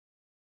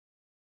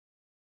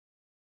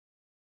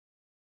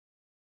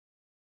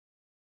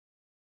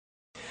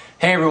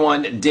Hey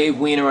everyone, Dave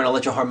Wiener on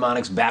Electro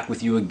Harmonics back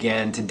with you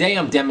again. Today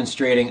I'm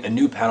demonstrating a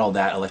new pedal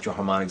that Electro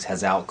Harmonics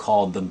has out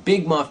called the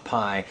Big Muff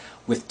Pi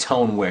with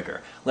Tone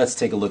Wicker. Let's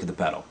take a look at the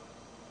pedal.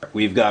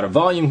 We've got a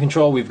volume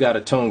control, we've got a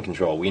tone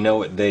control. We know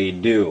what they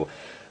do.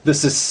 The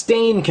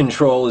sustain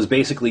control is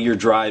basically your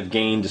drive,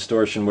 gain,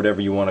 distortion, whatever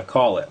you want to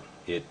call it.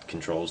 It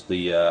controls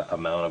the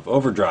amount of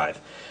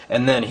overdrive.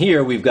 And then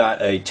here we've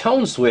got a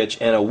tone switch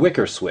and a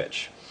wicker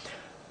switch.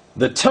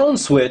 The tone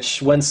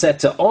switch, when set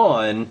to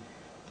on,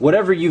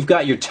 whatever you've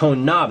got your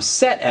tone knob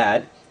set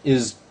at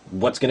is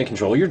what's going to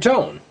control your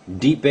tone.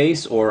 Deep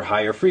bass or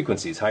higher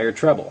frequencies, higher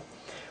treble.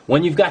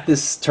 When you've got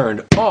this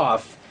turned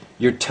off,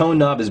 your tone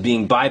knob is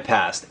being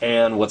bypassed,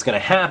 and what's going to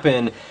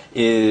happen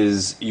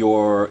is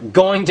you're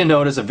going to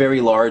notice a very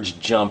large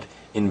jump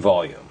in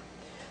volume.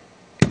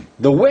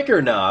 The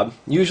wicker knob,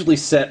 usually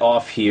set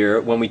off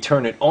here, when we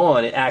turn it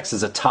on, it acts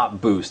as a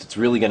top boost. It's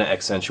really going to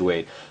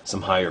accentuate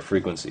some higher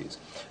frequencies.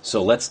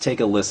 So let's take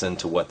a listen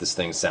to what this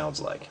thing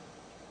sounds like.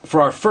 For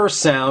our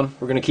first sound,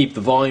 we're going to keep the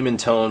volume and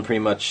tone pretty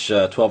much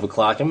 12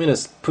 o'clock. I'm going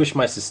to push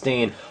my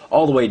sustain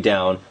all the way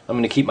down. I'm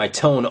going to keep my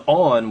tone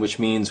on, which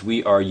means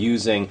we are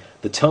using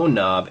the tone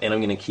knob, and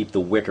I'm going to keep the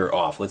wicker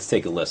off. Let's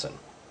take a listen.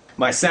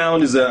 My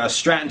sound is a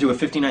Strat into a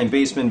 59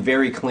 Bassman,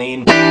 very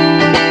clean.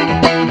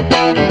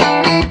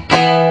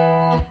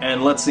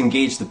 And let's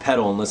engage the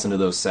pedal and listen to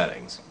those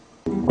settings.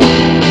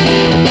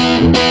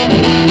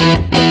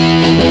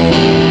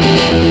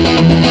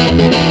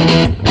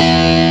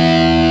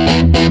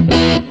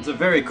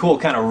 Very cool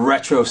kind of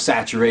retro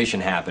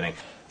saturation happening.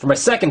 For my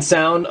second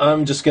sound,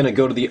 I'm just going to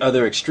go to the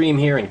other extreme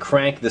here and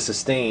crank the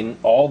sustain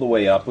all the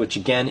way up, which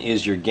again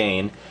is your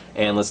gain,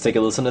 and let's take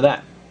a listen to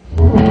that.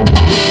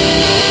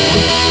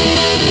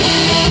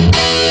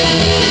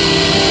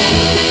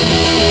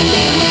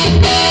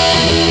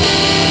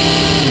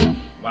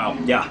 Wow,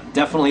 yeah,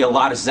 definitely a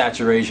lot of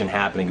saturation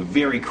happening, a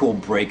very cool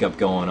breakup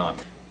going on.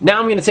 Now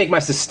I'm going to take my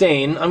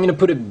sustain, I'm going to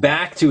put it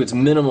back to its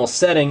minimal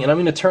setting, and I'm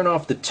going to turn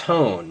off the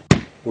tone.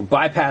 We're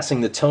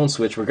bypassing the tone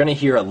switch. We're going to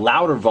hear a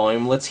louder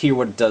volume. Let's hear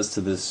what it does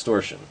to the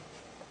distortion.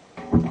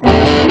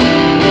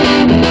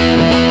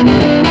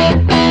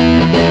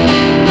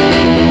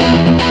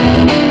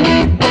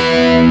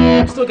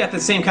 Still got the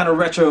same kind of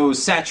retro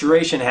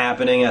saturation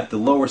happening at the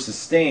lower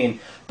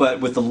sustain, but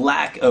with the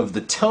lack of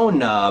the tone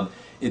knob,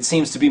 it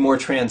seems to be more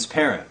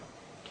transparent.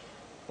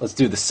 Let's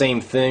do the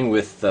same thing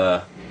with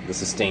the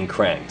sustain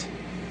cranked.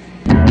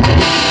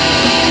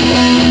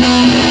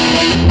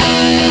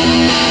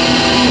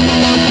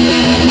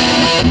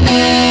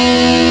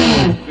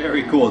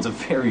 Very cool. It's a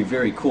very,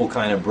 very cool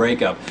kind of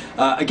breakup.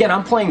 Again,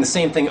 I'm playing the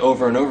same thing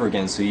over and over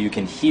again so you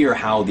can hear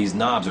how these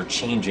knobs are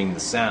changing the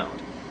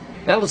sound.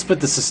 Now let's put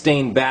the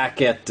sustain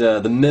back at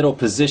the middle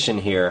position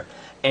here,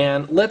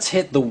 and let's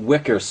hit the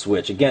wicker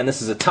switch. Again,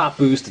 this is a top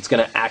boost. It's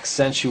going to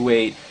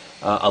accentuate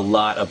a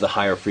lot of the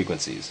higher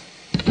frequencies.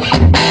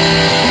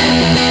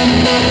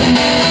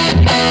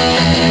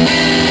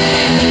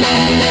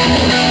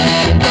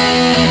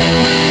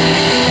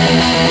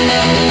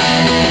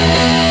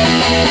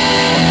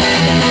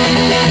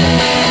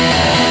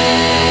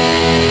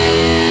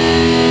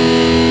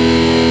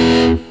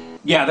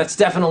 Yeah, that's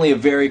definitely a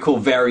very cool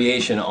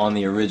variation on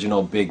the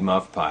original Big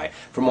Muff Pi.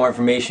 For more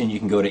information, you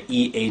can go to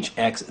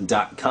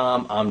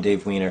ehx.com. I'm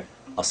Dave Wiener.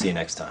 I'll see you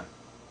next time.